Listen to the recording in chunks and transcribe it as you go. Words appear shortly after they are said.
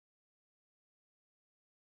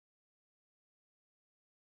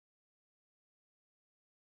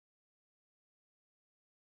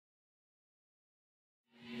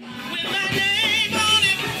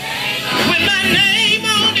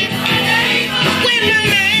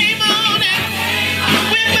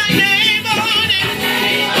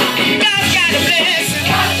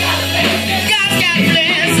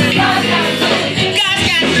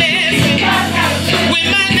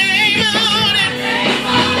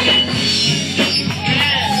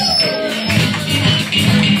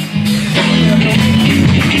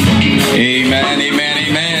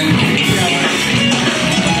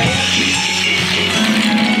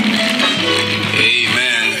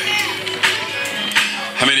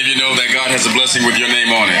How many of you know that God has a blessing with your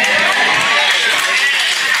name on it?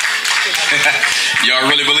 Y'all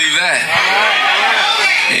really believe that?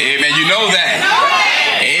 Amen. You know that.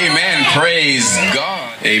 Amen. Praise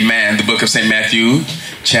God. Amen. The book of St. Matthew,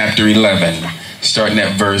 chapter 11, starting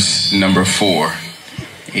at verse number 4.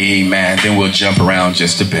 Amen. Then we'll jump around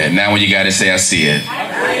just a bit. Now when you got it, say, I see it.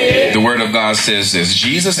 The word of God says this.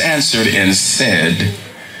 Jesus answered and said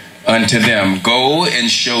unto them, Go and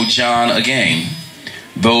show John again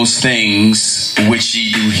those things which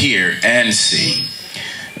ye do hear and see.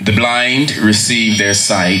 The blind receive their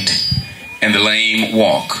sight, and the lame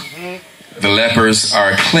walk. The lepers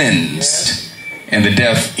are cleansed, and the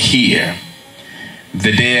deaf hear.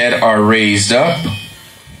 The dead are raised up,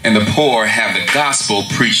 and the poor have the gospel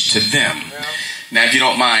preached to them. Now, if you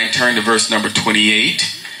don't mind, turn to verse number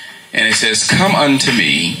 28. And it says, Come unto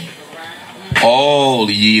me,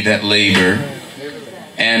 all ye that labor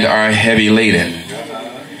and are heavy laden.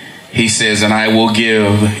 He says, and I will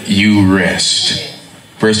give you rest.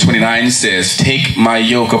 Verse 29 says, Take my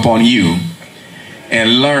yoke upon you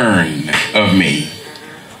and learn of me.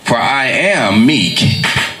 For I am meek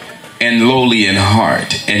and lowly in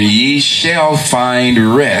heart, and ye shall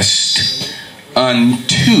find rest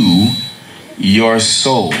unto your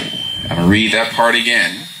soul. I'm going to read that part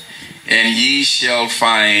again. And ye shall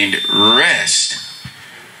find rest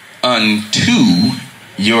unto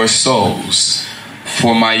your souls.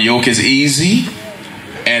 For my yoke is easy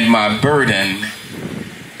and my burden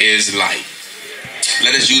is light.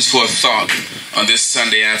 Let us use for a thought on this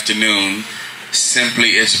Sunday afternoon.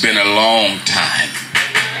 Simply, it's been a long time.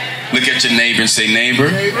 Look at your neighbor and say, neighbor,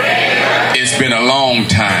 it's been a long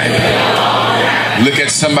time. Look at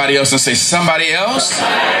somebody else and say, somebody else,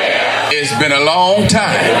 it's been a long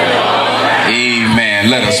time. Amen.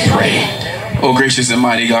 Let us pray. Oh, gracious and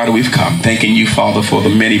mighty God, we've come thanking you, Father, for the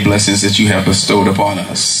many blessings that you have bestowed upon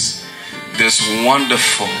us. This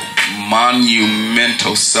wonderful,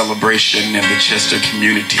 monumental celebration in the Chester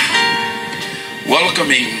community.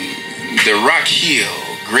 Welcoming the Rock Hill,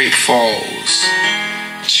 Great Falls,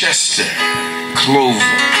 Chester, Clover,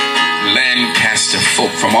 Lancaster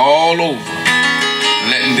folk from all over,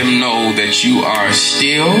 letting them know that you are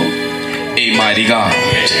still a mighty God.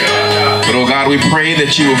 But oh God, we pray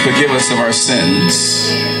that you will forgive us of our sins.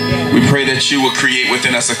 We pray that you will create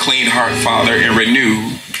within us a clean heart, Father, and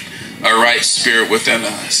renew a right spirit within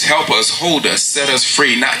us. Help us, hold us, set us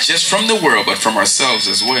free, not just from the world, but from ourselves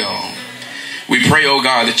as well. We pray, oh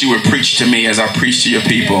God, that you would preach to me as I preach to your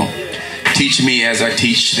people. Teach me as I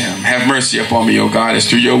teach them. Have mercy upon me, oh God, as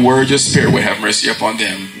through your word, your spirit will have mercy upon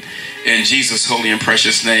them. In Jesus' holy and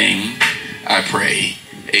precious name, I pray.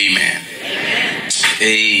 Amen.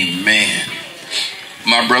 Amen.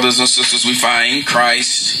 My brothers and sisters, we find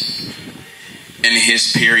Christ in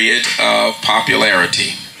his period of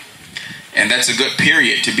popularity. And that's a good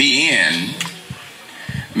period to be in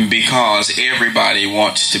because everybody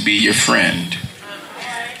wants to be your friend.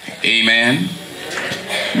 Amen.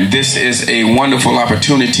 This is a wonderful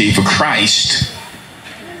opportunity for Christ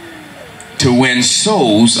to win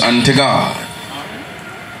souls unto God.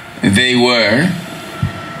 They were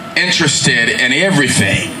interested in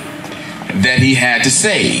everything that he had to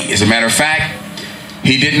say. As a matter of fact,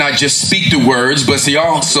 he did not just speak the words, but he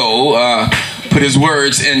also put his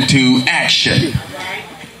words into action.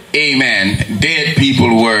 Amen. Dead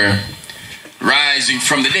people were rising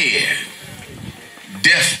from the dead.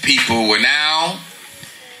 Deaf people were now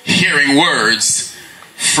hearing words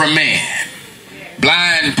from man.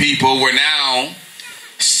 Blind people were now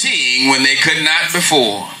seeing when they could not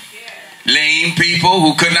before. Lame people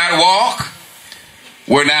who could not walk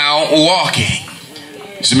were now walking.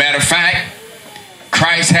 As a matter of fact,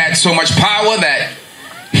 Christ had so much power that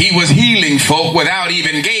he was healing folk without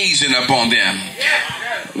even gazing upon them,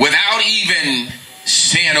 without even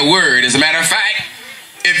saying a word. As a matter of fact,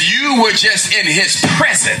 if you were just in his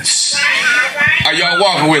presence, are y'all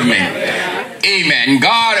walking with me? Amen.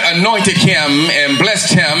 God anointed him and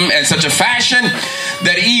blessed him in such a fashion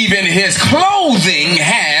that even his clothing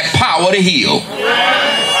had power to heal.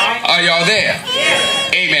 Are y'all there?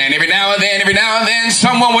 Amen. Every now and then,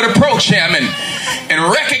 someone would approach him and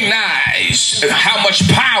recognize how much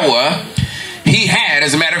power he had.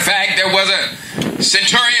 As a matter of fact, there was a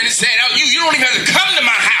centurion that said, oh, you don't even have to come to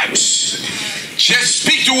my house. Just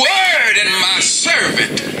speak the word and my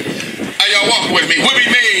servant, are y'all walking with me, will be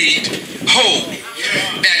made whole.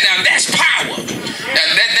 Now that's power.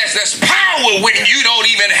 That's power when you don't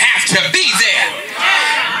even have to be there.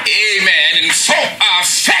 Amen. And folk are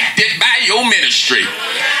affected by your ministry.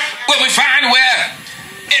 Well, we find where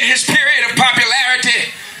in his period of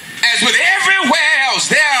popularity, as with everywhere else,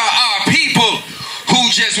 there are people who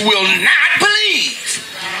just will not believe.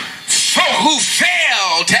 Folk who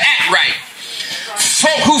fail to act right.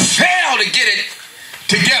 Folk who fail to get it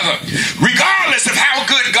together. Regardless of how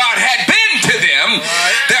good God had been to them,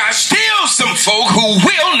 there are still some folk who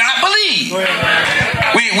will not believe.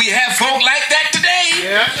 We have folk like that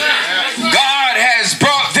today. God has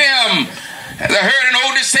brought them, as I heard an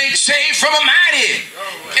older saint say, from a mighty,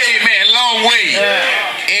 amen, long way.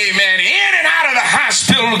 Amen. In and out of the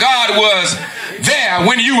hospital, God was there.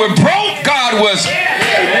 When you were broke, God was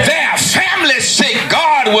there. Families sick,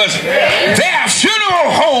 God was there.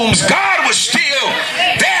 Funeral homes, God was still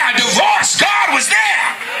there. Divorce, God was there.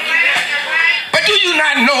 But do you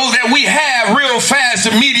not know that we have real fast,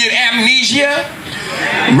 immediate amnesia?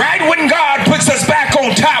 Right when God puts us back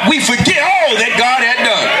on top, we forget all that God had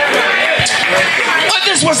done. But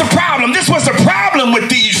this was a problem. This was a problem with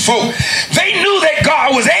these folk. They knew that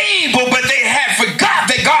God was able, but they had forgot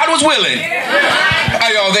that God was willing.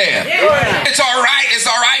 Are y'all there? It's all right. It's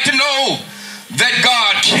all right to know that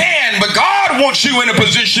God can, but God wants you in a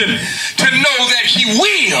position to know that He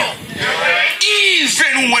will.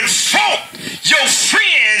 Even when folk, your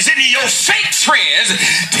friends and your fake friends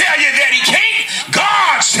tell you that He can't,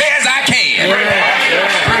 God says I can.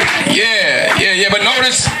 Yeah. But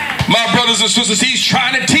notice, my brothers and sisters, He's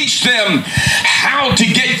trying to teach them how to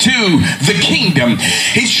get to the kingdom.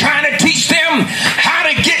 He's trying to teach them how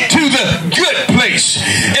to get to the good place.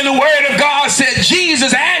 And the Word of God said,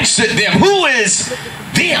 Jesus answered them. Who is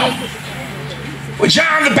them? Well,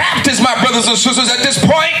 John the Baptist, my brothers and sisters, at this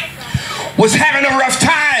point was having a rough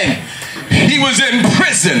time. He was in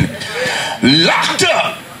prison, locked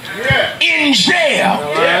up, in jail,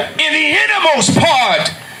 in the innermost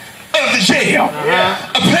part of the jail,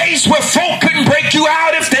 a place where folk couldn't break you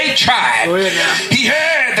out if they tried. He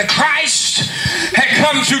heard the Christ had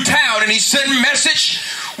come through town, and he sent a message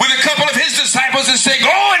with a couple of his disciples and said,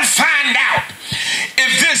 go and find out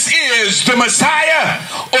if this is the Messiah,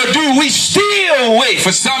 or do we still wait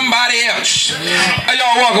for somebody else? Are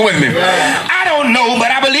y'all walking with me? I don't know, but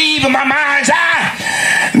I believe in my mind's eye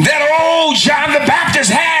that old John the Baptist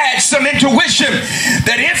had some intuition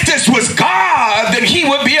that if this was God, then he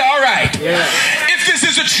would be all right. If this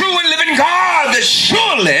is a true and living God, then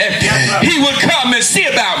surely He would come and see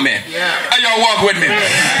about me. Are y'all walking with me?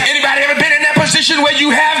 Anybody ever been in that position where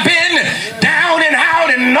you have been down and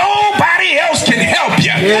out and nobody else can help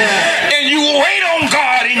you? And you wait on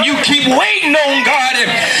God and you keep waiting on God and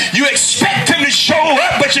you expect Him to show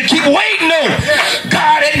up, but you keep waiting on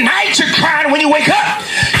God. At night you're crying when you wake up.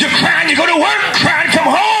 You're crying, you go to work crying, come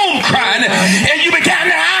home crying, and you began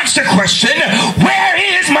to ask the question, where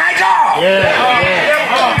is my God?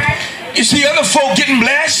 You see other folk getting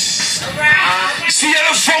blessed. You see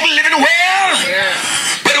other folk living well.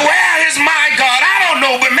 But where is my God? I don't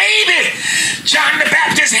know, but maybe John the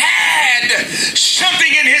Baptist had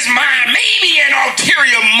something in his mind, maybe an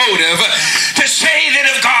ulterior motive, to say that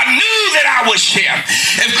if God knew that I was here,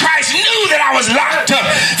 if Christ knew that I was locked up,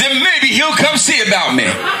 then maybe He'll come see about me.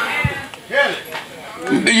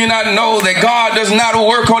 Do you not know that God does not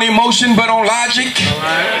work on emotion but on logic?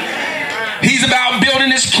 He's about building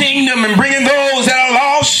His kingdom and bringing those that are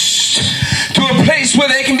lost to a place where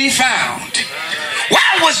they can be found.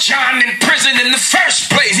 Why was John in prison in the first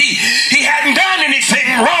place? He hadn't done anything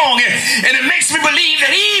wrong. And it makes me believe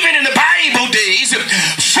that even in the Bible days,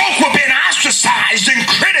 folk were being ostracized and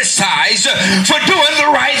criticized for doing the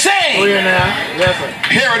right thing.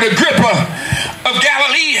 Herod Agrippa of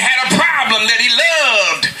Galilee had a problem that he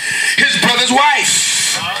loved his brother's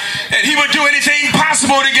wife. And he would do anything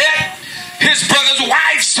possible to get his brother's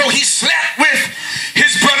wife, so he slept with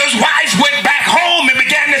his brother's wife, went back home and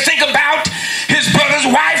began to think about his brother's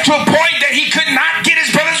wife to a point that he could not get his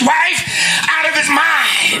brother's wife out of his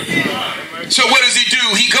mind. So what does he do?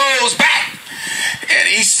 He goes back and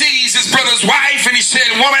he sees his brother's wife and he said,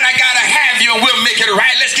 woman, I gotta have you and we'll make it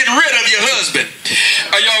right. Let's get rid of your husband.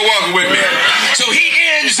 Are y'all walking with me? So he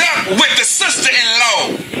ends up with the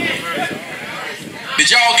sister-in-law. Did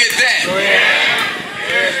y'all get that?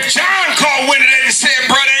 John called wind of that and said,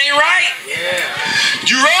 brother, ain't right.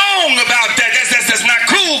 You're wrong about that. That's not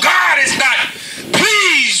cool. God is not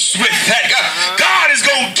pleased with that. God is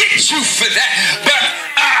going to get you for that. But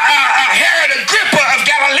Herod Agrippa of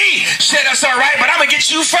Galilee said, that's all right, but I'm going to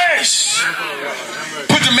get you first.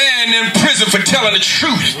 Put the man in prison for telling the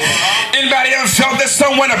truth. Anybody ever felt that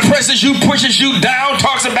someone oppresses you, pushes you down,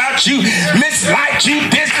 talks about you, mislikes you,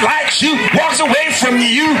 dislikes you, walks away from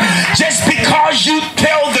you just because you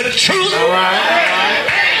tell the truth?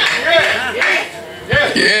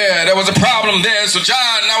 Yeah, there was a problem there. So John,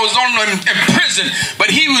 I was in prison, but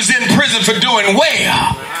he was in prison for doing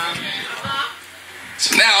well.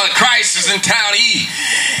 So now Christ is in town.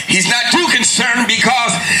 He's not too concerned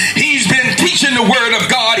because he's been teaching the word of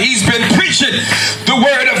God. He's been preaching the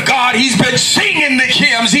word of God. He's been singing the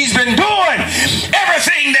hymns. He's been doing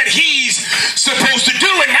everything that he's supposed to do.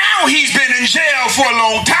 And now he's been in jail for a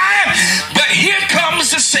long time. But here comes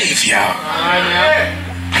the Savior.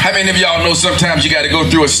 How many of y'all know sometimes you got to go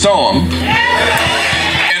through a storm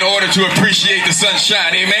in order to appreciate the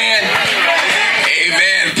sunshine? Amen.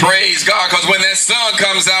 Amen. Praise God. Because when that sun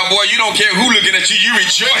comes out, boy, you don't care who looking at you. You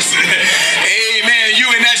rejoicing. Amen. You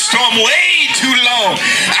in that storm way too long.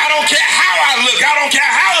 I don't care how I look. I don't care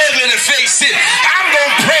how ugly the face is. I'm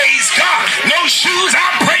going to praise God. No shoes,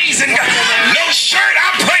 I'm praising God. No shirt,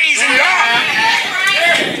 I'm praising God.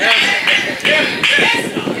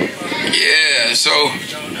 Yeah, so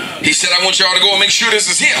he said, I want y'all to go and make sure this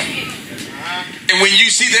is him. And when you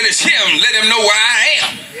see that it's him, let him know where I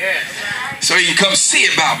am. So he can come see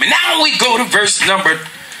about me. Now we go to verse number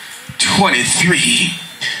 23.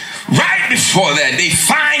 Right before that, they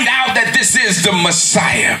find out that this is the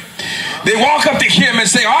Messiah. They walk up to him and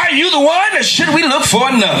say, are you the one, or should we look for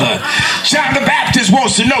another? John the Baptist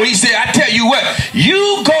wants to know. He said, I tell you what,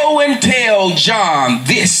 you go and tell John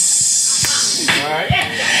this.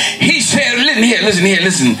 He said, listen here.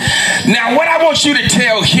 Now what I want you to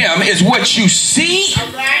tell him is what you see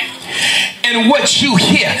and what you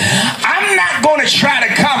hear. I'm not going to try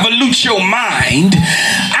to convolute your mind.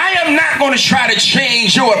 I am not going to try to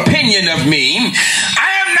change your opinion of me.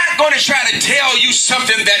 I am not going to try to tell you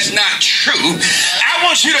something that's not true. I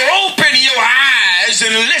want you to open your eyes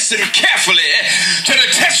and listen carefully to the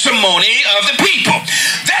testimony of the people.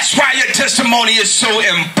 That's why your testimony is so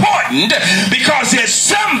important, because there's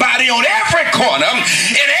somebody on every corner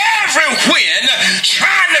and every wind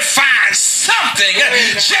trying to find something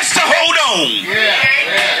just to hold on.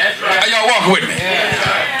 Are y'all walking with me?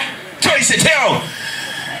 So he said, tell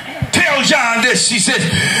John this. He said,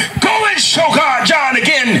 go and show God, John,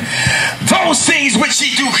 again those things which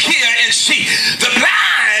he do hear and see. The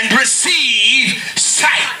blind receive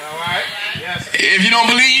sight. If you don't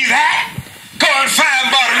believe that, go and find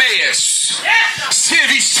Bartimaeus. See if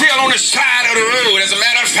he's still on the side of the road. As a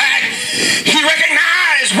matter of fact, he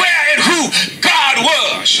recognized where and who God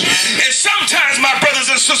was. And sometimes, my brothers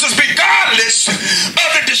and sisters, regardless of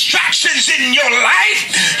the distractions in your life,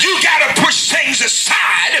 you got to push things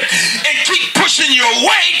aside and keep pushing your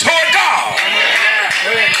way toward God.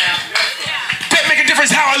 Doesn't make a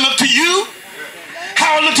difference how I look to you.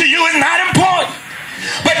 How I look to you is not important.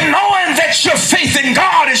 But knowing that your faith in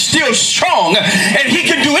God is still strong and he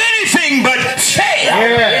can do anything but fail.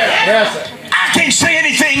 I can't say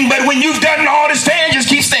anything, but when you've done all to stand, just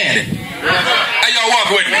keep standing. Hey, y'all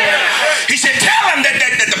walk with me. He said, tell him that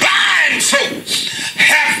the blind folk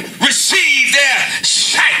have received their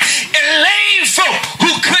sight, and lame folk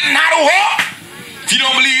who could not walk. If you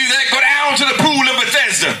don't believe that, go down to the pool of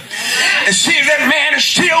Bethesda and see if that man is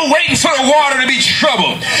still waiting for the water to be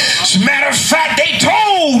troubled. As a matter of fact, they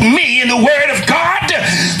told me in the word of God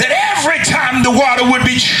that every time the water would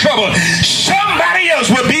be troubled, somebody else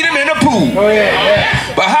would beat him in the pool.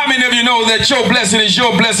 But how many of you know that your blessing is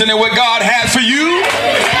your blessing and what God had for you?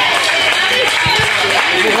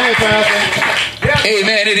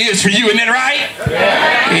 Amen. It is for you. Isn't that right?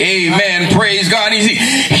 Amen. Praise God.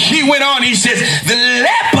 He went on. He says, the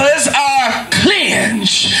lepers are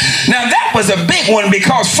cleansed. Now that was a big one,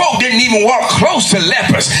 because folk didn't even walk close to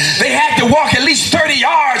lepers. They had to walk at least 30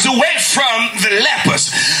 yards away from the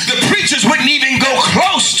lepers. The preachers wouldn't even go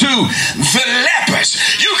close to the lepers.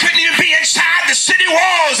 You couldn't even be inside the city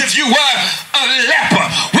walls if you were a leper.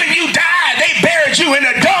 When you died, they buried you in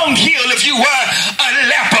a dunghill if you were a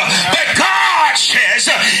leper. But God says,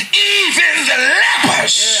 even the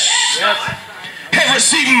lepers have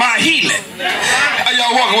received my healing. Are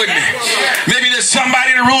y'all walking with me? Maybe there's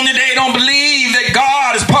somebody in the room today don't believe that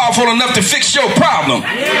God is powerful enough to fix your problem.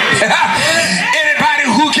 Anybody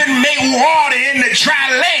who can make water in the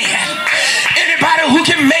dry land, anybody who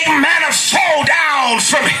can make manna fall down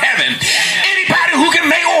from heaven, anybody who can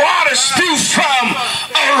make water spew from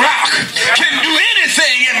a rock can do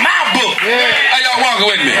anything in my book. Are y'all walking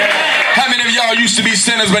with me? How many of y'all used to be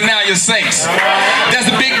sinners but now you're saints?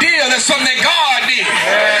 That's a big deal. That's something that God did.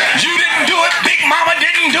 You didn't do it. Big mama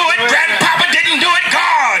didn't do it. Grandpapa didn't do it.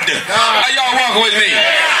 God. Are y'all walking with me?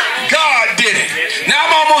 God did it. Now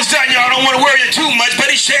I'm almost done, y'all. Don't want to worry you too much.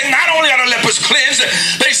 But he said not only are the lepers cleansed,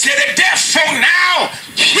 but he said that deaf folk now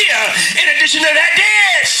here, in addition to that,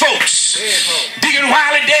 dead folks. Digging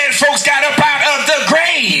while the dead folks got up out of the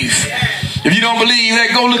grave. If you don't believe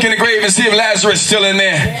that, go look in the grave and see if Lazarus is still in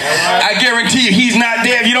there. I guarantee you he's not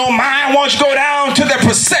there. If you don't mind, why don't you go down to the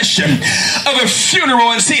procession of a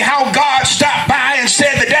funeral and see how God stopped by and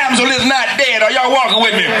said the damsel is not dead. Are y'all walking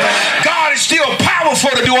with me? God is still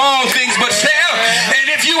powerful to do all things but fail.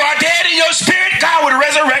 And if you are dead in your spirit, God would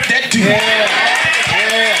resurrect that too.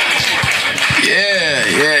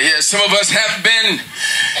 Yeah. Some of us have been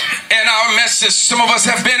in our messes. Some of us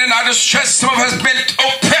have been in our distress. Some of us have been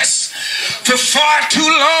oppressed for far too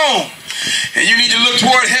long. And you need to look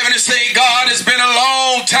toward heaven and say, God, it's been a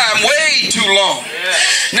long time, way too long.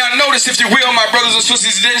 Now notice, if you will, my brothers and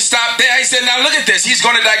sisters, he didn't stop there. He said, now look at this. He's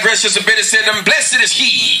going to digress just a bit. He said, blessed is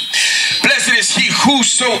he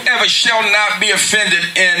whosoever shall not be offended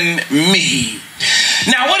in me.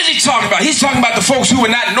 Now, what is he talking about? He's talking about the folks who were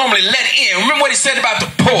not normally let in. Remember what he said about the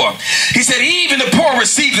poor. He said, even the poor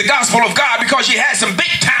received the gospel of God because you had some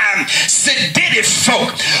big-time sedated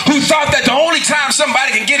folk who thought that the only time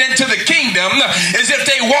somebody can get into the kingdom is if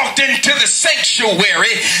they walked into the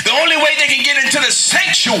sanctuary. The only way they can get into the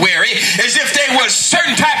sanctuary is if they were a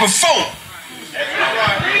certain type of folk.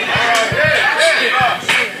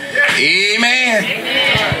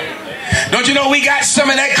 Amen. Don't you know we got some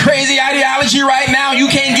of that crazy ideology right now? You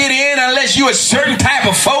can't get in unless you're a certain type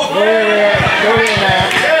of folk.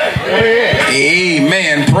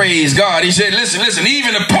 Amen. Praise God. He said, listen,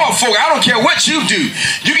 even the poor folk, I don't care what you do.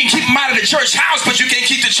 You can keep them out of the church house, but you can't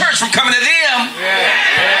keep the church from coming to them.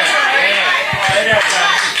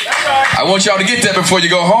 I want y'all to get that before you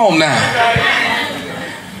go home now.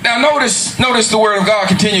 Now notice the word of God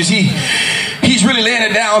continues. He's really laying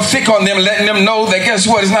it down thick on them, letting them know that guess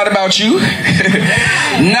what? It's not about you.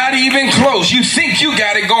 Not even close. You think you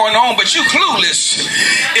got it going on, but you clueless.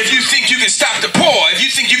 If you think you can stop the poor, if you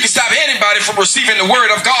think you can stop anybody from receiving the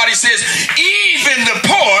word of God, he says, even the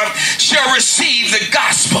poor shall receive the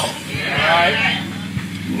gospel.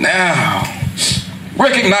 Now,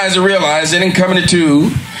 recognize and realize that in coming to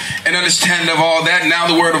and understand of all that, now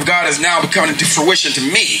the word of God is now becoming to fruition to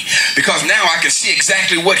me, because now I can see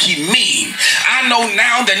exactly what he means. I know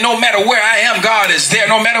now that no matter where I am, God is there.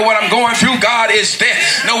 No matter what I'm going through, God is there.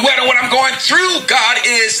 No matter what I'm going through, God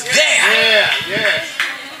is there.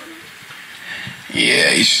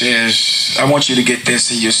 Yeah, he says, I want you to get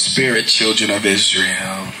this in your spirit, children of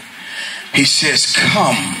Israel. He says,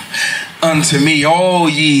 come unto me, all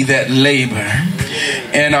ye that labor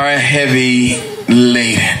and are heavy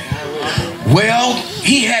laden. Well,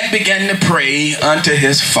 he had begun to pray unto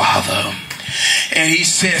his Father. And he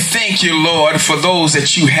said, thank you, Lord, for those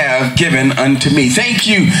that you have given unto me. Thank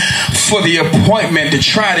you for the appointment to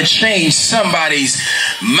try to change somebody's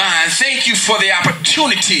mind. Thank you for the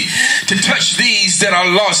opportunity to touch these that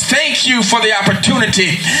are lost. Thank you for the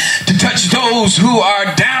opportunity to touch those who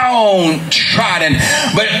are downtrodden.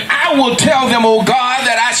 But I will tell them, oh God,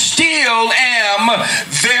 that I still am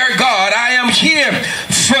their God. I am here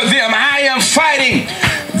for them. I am fighting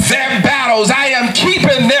their battles. I am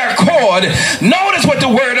keeping their cord. Notice what the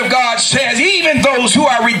word of God says. Even those who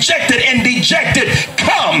are rejected and dejected,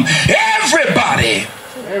 come. Everybody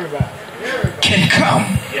can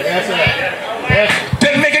come.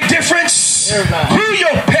 Doesn't make a difference who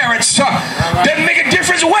your parents are. Doesn't make a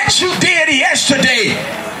difference what you did yesterday.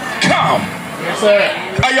 Come.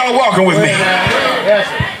 Are y'all walking with me?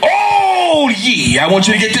 Oh, ye. I want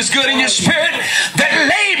you to get this good in your spirit. That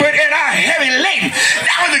labored and are heavy laden.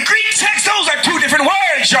 Now in the Greek text, those are two different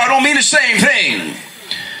words. Y'all don't mean the same thing.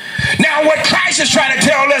 Now what Christ is trying to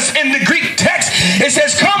tell us in the Greek text, it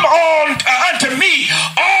says, come on unto me,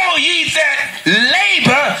 all ye that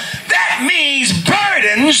labor. That means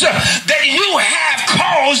burdens that you have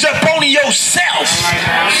caused upon yourself.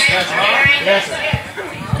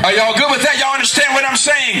 Are y'all good with that? Y'all understand what I'm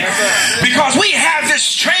saying? Because we have this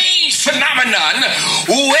strange phenomenon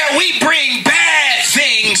where we bring bad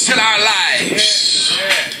things in our lives.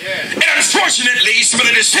 And unfortunately, some of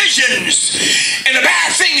the decisions and the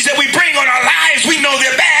bad things that we bring on our lives, we know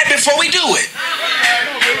they're bad before we do it.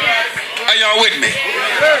 Are y'all with me?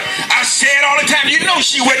 I say it all the time. You know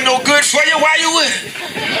she wasn't no good for you. Why you would?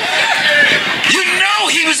 You know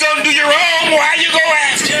he was going to do you wrong. Why you go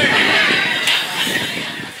after him?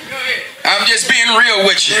 I'm just being real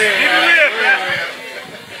with you.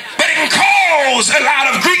 But it can cause a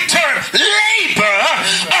lot of Greek term labor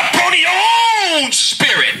upon your own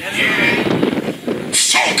spirit.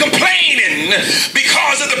 Folk complaining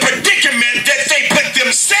because of the predicament that they put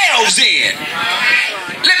themselves in.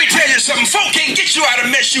 Let me tell you something. Folk can't get you out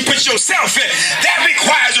of mess you put yourself in. That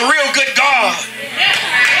requires a real good God.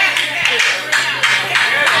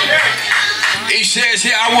 He says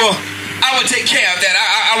here, I will take care of that.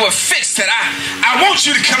 I will fix that. I want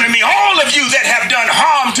you to come to me. All of you that have done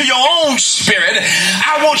harm to your own spirit,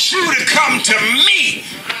 I want you to come to me.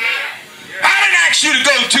 I didn't ask you to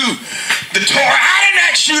go to the Torah. I didn't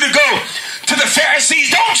ask you to go to the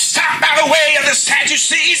Pharisees. Don't stop by the way of the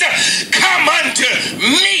Sadducees. Come unto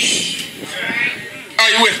me. Are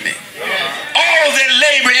you with me? All that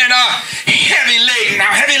labor and are heavy laden.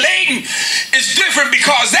 Now, heavy laden is different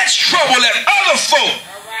because that's trouble that other folk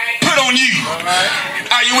put on you.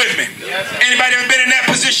 Are you with me? Anybody ever been in that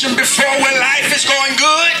position before where life is going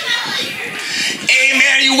good?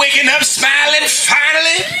 Amen. You waking up smiling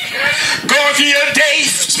finally. Going through your day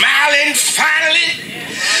smiling finally.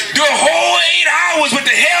 Do a whole 8 hours with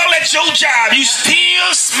the hell at your job. You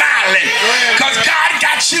still smiling because God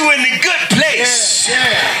got you in the good place.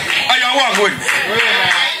 Are y'all walking with me?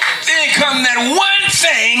 Then come that one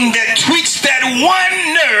thing that tweaks that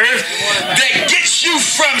one nerve that gets you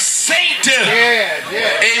from saint to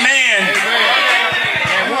amen.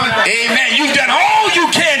 Amen. You've done all you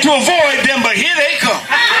can to avoid them, but here they come.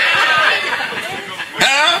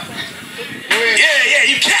 Huh? Yeah.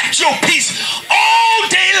 You kept your peace all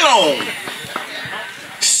day long.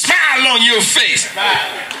 Smile on your face. 2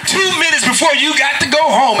 minutes before you got to go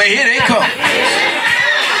home, and here they come.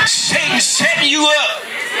 Satan setting you up.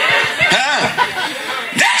 Huh?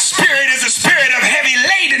 That spirit is a spirit of heavy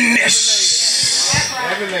ladenness.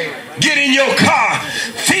 Get in your car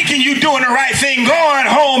thinking you're doing the right thing, going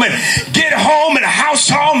home and get home and the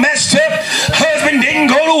house all messed up. Husband didn't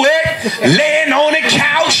go to work, laying on the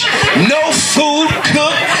couch, no food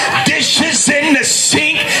cooked, dishes in the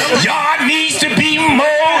sink, yard needs to be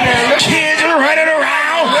mowed, kids are running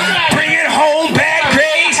around, bringing home bad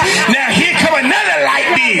grades. Now here come another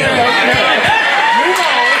light bill.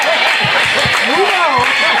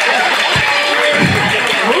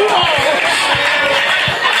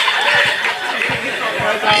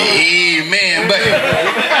 Amen.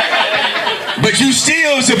 But you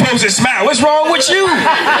still supposed to smile. What's wrong with you?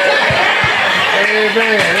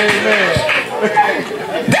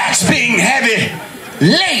 Amen. That's being heavy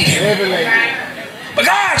laden. But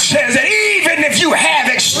God says that even if you have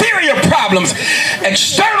exterior problems,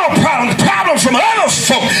 external problems from other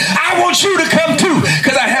folk, I want you to come too,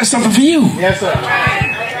 because I have something for you. Yes, sir.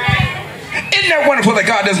 Isn't that wonderful that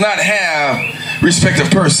God does not have respect of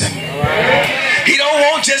person? He don't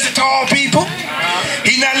want just the tall people.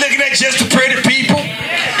 He's not looking at just the pretty people.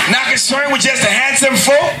 Not concerned with just the handsome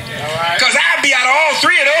folk. Because I'd be out of all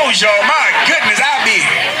three of those, y'all. My goodness, I'd be.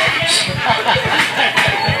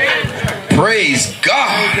 Praise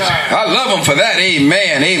God. I love him for that.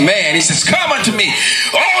 Amen. He says, come unto me,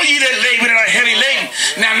 all ye that labor and are heavy laden.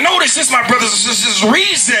 Now notice this, my brothers and sisters,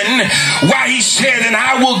 reason why he said, and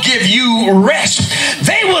I will give you rest.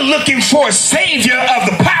 They were looking for a savior of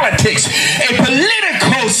the politics, a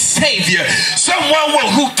political savior, someone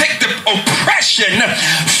who take the oppression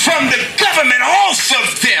from the government off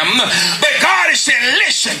of them. But God is saying,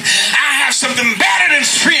 listen, I have something better than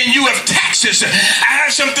freeing you of taxes. I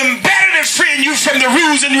have something better than freeing you from the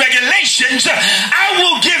rules and regulations. I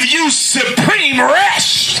will give you supreme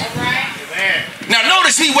rest. Now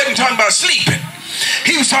notice he wasn't talking about sleeping.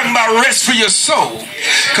 He was talking about rest for your soul.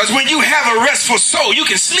 Because when you have a restful soul, you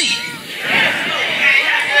can sleep.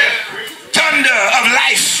 Thunder of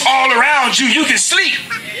life all around you, you can sleep.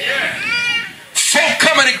 Folk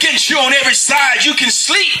coming against you on every side, you can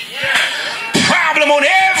sleep. Problem on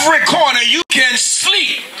every corner, you can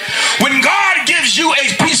sleep. When God gives you a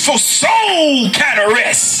peaceful soul kind of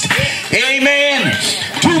rest, amen.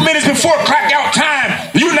 2 minutes before clock out time,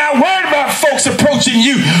 you're not worried about folks approaching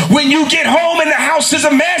you. When you get home and the house is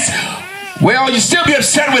a mess, well, you still be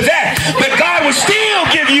upset with that, but God will still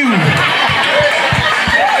give you.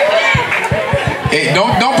 Hey,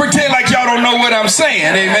 don't pretend like y'all don't know what I'm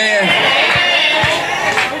saying, amen.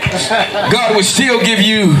 God will still give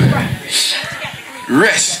you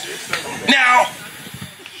rest. Now,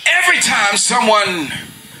 every time someone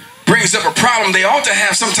brings up a problem, they ought to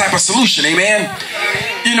have some type of solution, amen.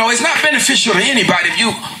 You know, it's not beneficial to anybody if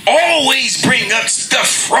you always bring up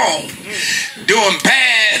stuff wrong, doing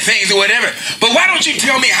bad things or whatever. But why don't you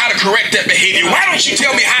tell me how to correct that behavior? Why don't you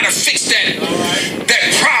tell me how to fix that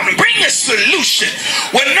problem? Bring a solution.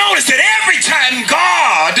 Well, notice that every time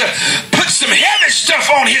God puts some heavy stuff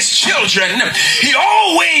on his children, he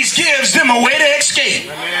always gives them a way to escape.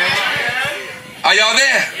 Are y'all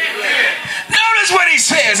there? Notice what he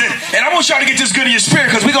says, and I want y'all to get this good in your spirit,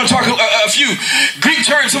 because we're going to talk a few Greek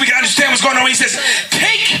terms so we can understand what's going on. He says,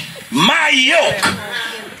 take my yoke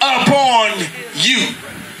upon you.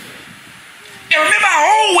 Now remember,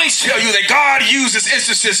 I always tell you that God uses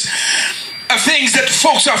instances of things that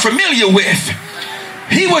folks are familiar with.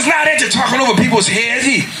 He was not into talking over people's heads.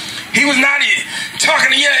 He was not talking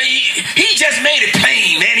to you. He just made it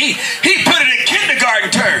plain, man. He put it in kindergarten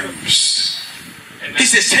terms. He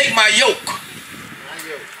says, take my yoke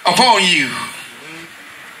upon you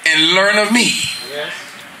and learn of me.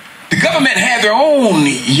 The government had their own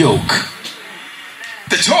yoke.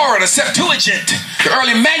 The Torah, the Septuagint, the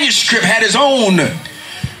early manuscript had its own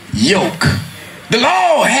yoke. The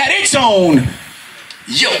law had its own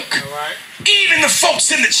yoke. Even the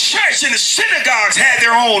folks in the church, in the synagogues had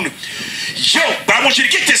their own yoke. But I want you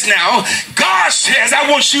to get this now. God says, I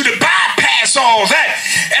want you to bypass all that,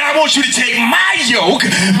 and I want you to take my yoke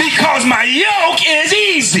because my yoke is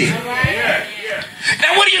easy.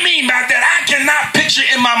 Now, what do you mean by that? I cannot picture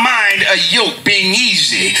in my mind a yoke being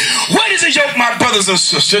easy. What is a yoke, my brothers and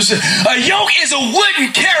sisters? A yoke is a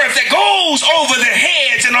wooden carrot that goes over the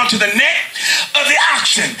heads and onto the neck of the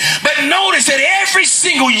oxen. But notice that every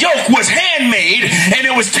single yoke was handmade and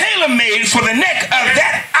it was tailor-made for the neck of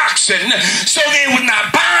that oxen, so that it would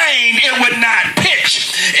not bind, it would not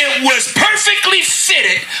pitch. It was perfectly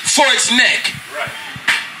fitted for its neck.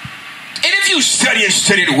 And if you study and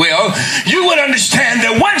studied well, you would understand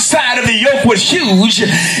that one side of the yoke was huge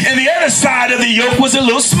and the other side of the yoke was a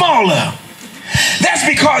little smaller. That's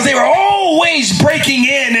because they were always breaking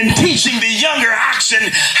in and teaching the younger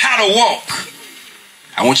oxen how to walk.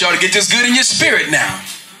 I want y'all to get this good in your spirit now.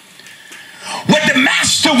 What the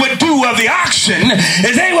master would do of the oxen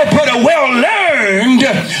is they would put a well-learned,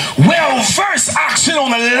 well-versed oxen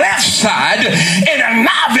on the left side and a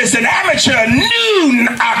novice, an amateur, a new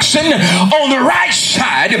oxen on the right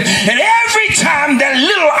side. And every time that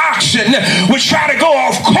little oxen would try to go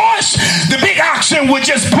off course, the big oxen would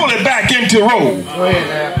just pull it back into row.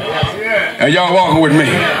 Are y'all walking with me?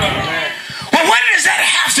 Well, what does that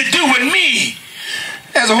have to do with me?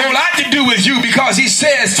 Has a whole lot to do with you, because he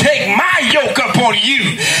says, take my yoke upon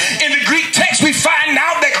you. In the Greek text, we find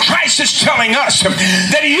out that Christ is telling us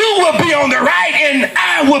that you will be on the right and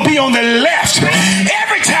I will be on the left.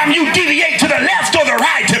 Every time you deviate to the left or the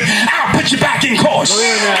right, I'll put you back in course.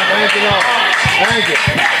 Thank you.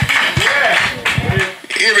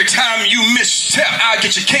 Every time you misstep, I'll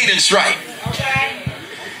get your cadence right.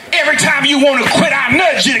 Every time you want to quit, I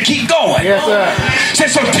nudge you to keep going. Yes, sir.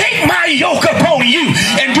 So take my yoke upon you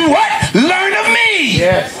and do what? Learn of me.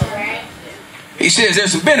 Yes. He says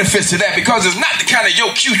there's some benefits to that, because it's not the kind of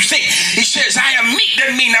yoke you think. He says, I am meek.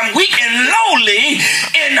 Doesn't mean I'm weak and lowly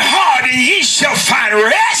in heart, and ye shall find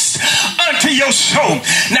rest unto your soul.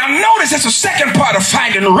 Now notice that's the second part of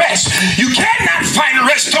finding rest. You cannot find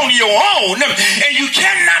rest on your own, and you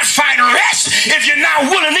cannot find rest if you're not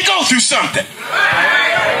willing to go through something.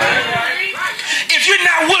 If you're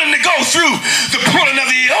not willing to go through the pulling of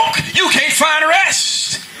the yoke, you can't find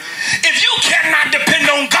rest. If you cannot depend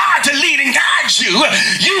on God to lead and guide you,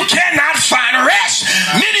 you cannot find rest.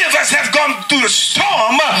 Many of us have gone through the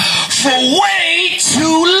storm for way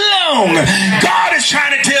too long. God is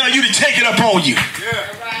trying to tell you to take it up on you.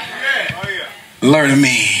 Learn of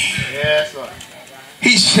me.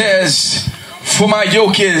 He says, for my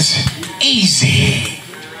yoke is easy.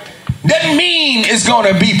 Doesn't mean it's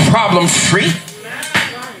going to be problem free.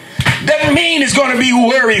 Doesn't mean it's going to be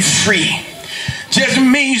worry free. Just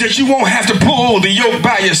means that you won't have to pull the yoke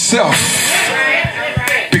by yourself,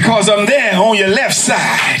 because I'm there on your left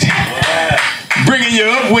side, bringing you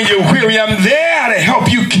up when you're weary. I'm there to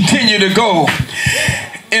help you continue to go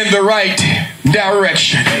in the right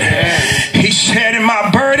direction. He said, and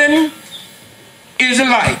my burden is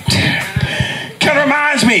light. Kind of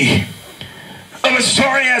reminds me of a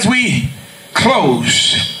story as we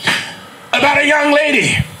close about a young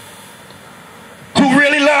lady who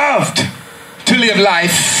really loved to live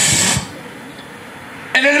life.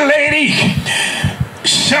 And then the lady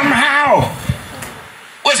somehow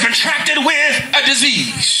was contracted with a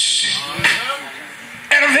disease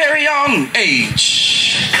at a very young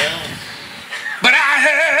age. But I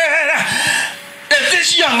heard that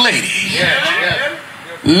this young lady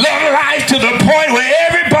loved life to the point where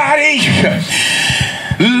everybody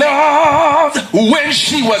loved when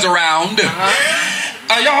she was around.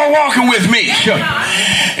 Are y'all walking with me?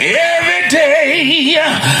 Every day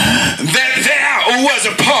that there was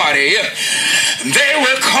a party, they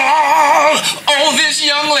would call on this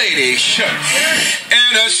young lady.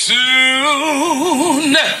 And as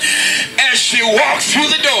soon as she walked through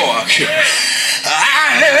the door,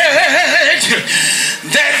 I heard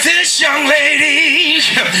that this young lady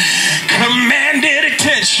commanded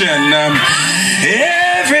attention.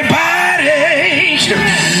 Everybody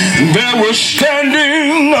that was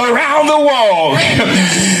standing around the wall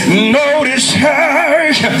noticed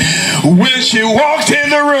her when she walked in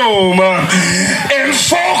the room. And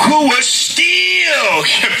folk who were still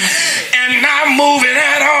and not moving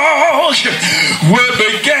at all would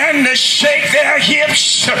begin to shake their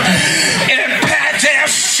hips and pat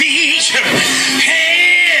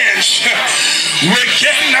Hands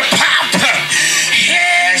began to pop.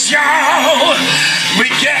 Heads, y'all,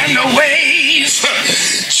 began to wave.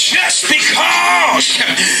 Just because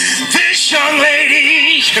this young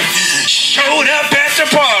lady showed up at the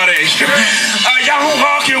party. Are y'all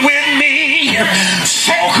walking with me?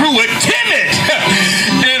 Folk who were timid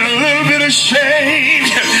and a little bit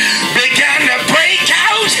ashamed began to break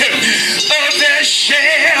out of their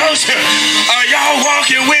shells. Are y'all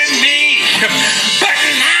walking with me? But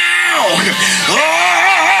now,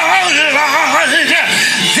 oh Lord,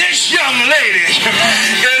 this young lady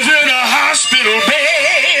is in a hospital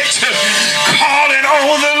bed calling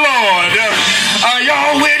on the Lord. Are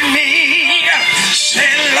y'all with me? Say,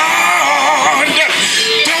 Lord,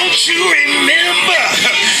 don't you remember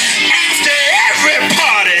after every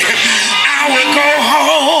party I would go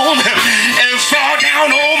home and fall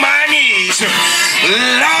down on my knees?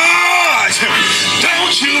 Lord,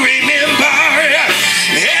 don't you remember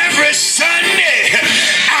every Sunday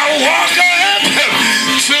I walk up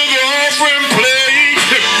to the offering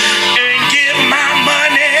plate and give my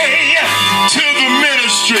money to the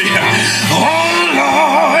ministry? Oh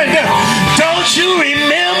Lord, don't you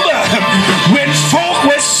remember when folk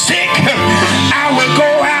were sick, I would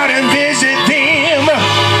go out and visit them?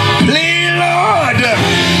 Please, Lord,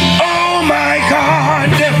 oh my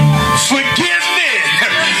God, forgive me,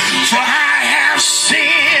 for I have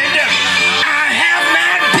sinned. I have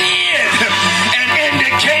not been an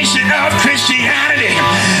indication of Christianity.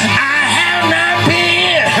 I have not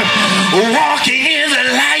been walking in the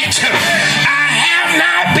light. I have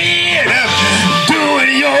not been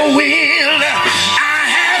doing your will. I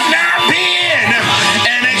have not been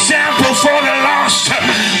an example for the lost.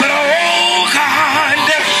 But oh God,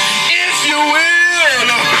 if you will,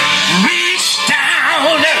 reach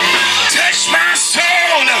down, touch my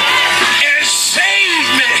soul, and save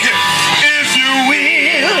me. If you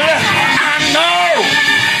will, I know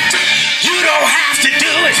you don't have to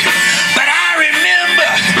do it, but I remember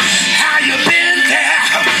how you've been there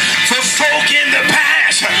for folk in the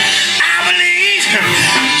past. I believe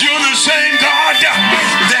you're the same God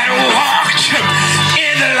that walked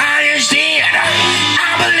in the lion's den.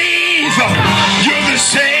 I believe you're the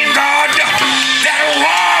same God that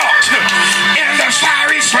walked in the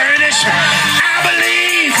fiery furnace. I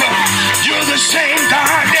believe you're the same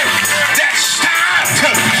God that stopped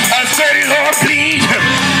a 30-Lord bleed.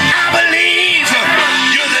 I believe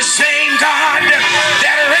you're the same God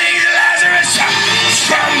that raised Lazarus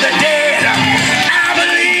from the dead. I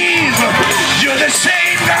believe you're the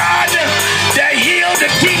same God that healed the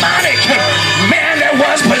demonic man that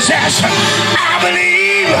was possessed. I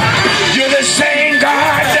believe you're the same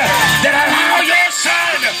God that allowed your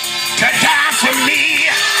son to die for me.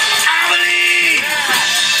 I believe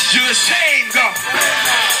you're the same God.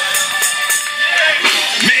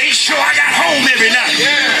 Made sure I got home every night.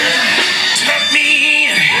 Took me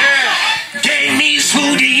in. Gave me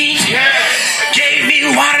food to eat. Gave me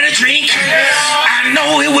water to drink. I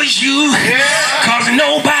know it was you, cause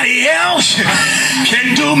nobody else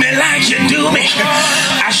can do me like you do me.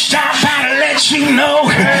 I stopped by to let you know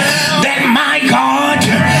that my God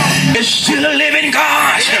is still a living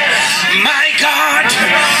God. My God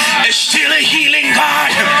is still a healing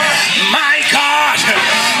God. My God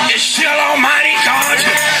is still Almighty God.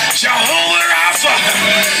 Jehovah Rapha,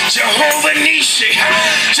 Jehovah Nissi,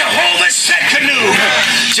 Jehovah Sekanu,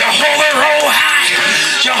 Jehovah Rohi,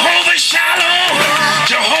 Jehovah Shalom,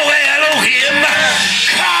 Jehovah Elohim.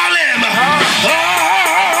 Call him,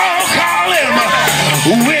 oh, call him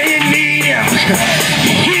when you need him.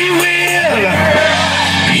 He will,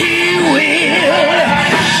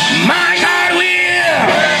 my God will.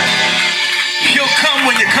 He'll come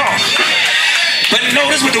when you call. But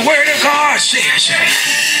notice what the word of God says.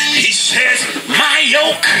 He says, my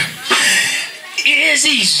yoke is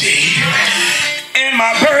easy and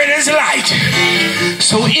my burden is light.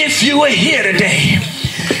 So if you are here today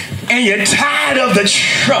and you're tired of the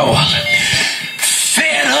trouble,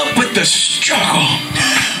 fed up with the struggle,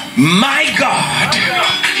 my God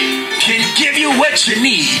can give you what you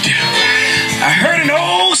need. I heard an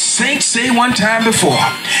old saint say one time before,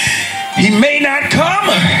 he may not come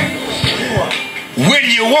when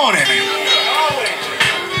you want him,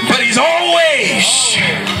 but he's always,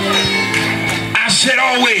 I said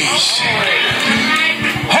always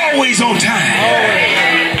on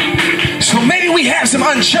time. So maybe we have some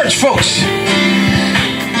unchurched folks,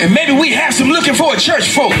 and maybe we have some looking for a church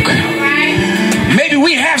folk. Maybe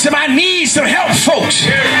we have some I need some help folks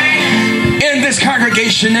in this this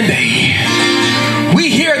congregation today, we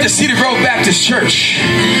here at the Cedar Grove Baptist Church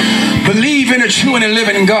believe in a true and a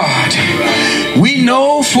living God. We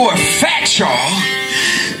know for a fact, y'all,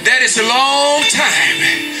 that it's a long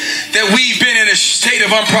time that we've been in a state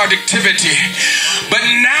of unproductivity. But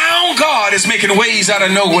now God is making ways out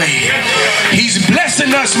of no way. He's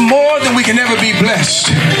blessing us more than we can ever be blessed.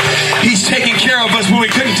 He's taking care of us when we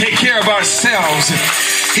couldn't take care of ourselves.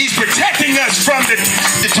 He's protecting us from the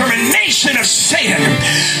determination of Satan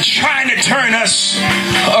trying to turn us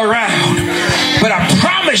around. But I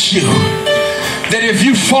promise you that if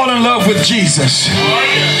you fall in love with Jesus,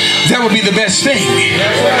 that would be the best thing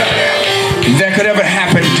that could ever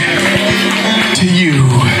happen to you.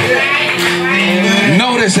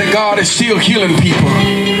 Notice that God is still healing people,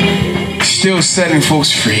 still setting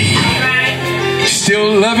folks free,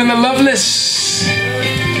 still loving the loveless,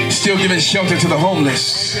 still giving shelter to the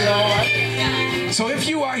homeless. So if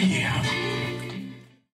you are here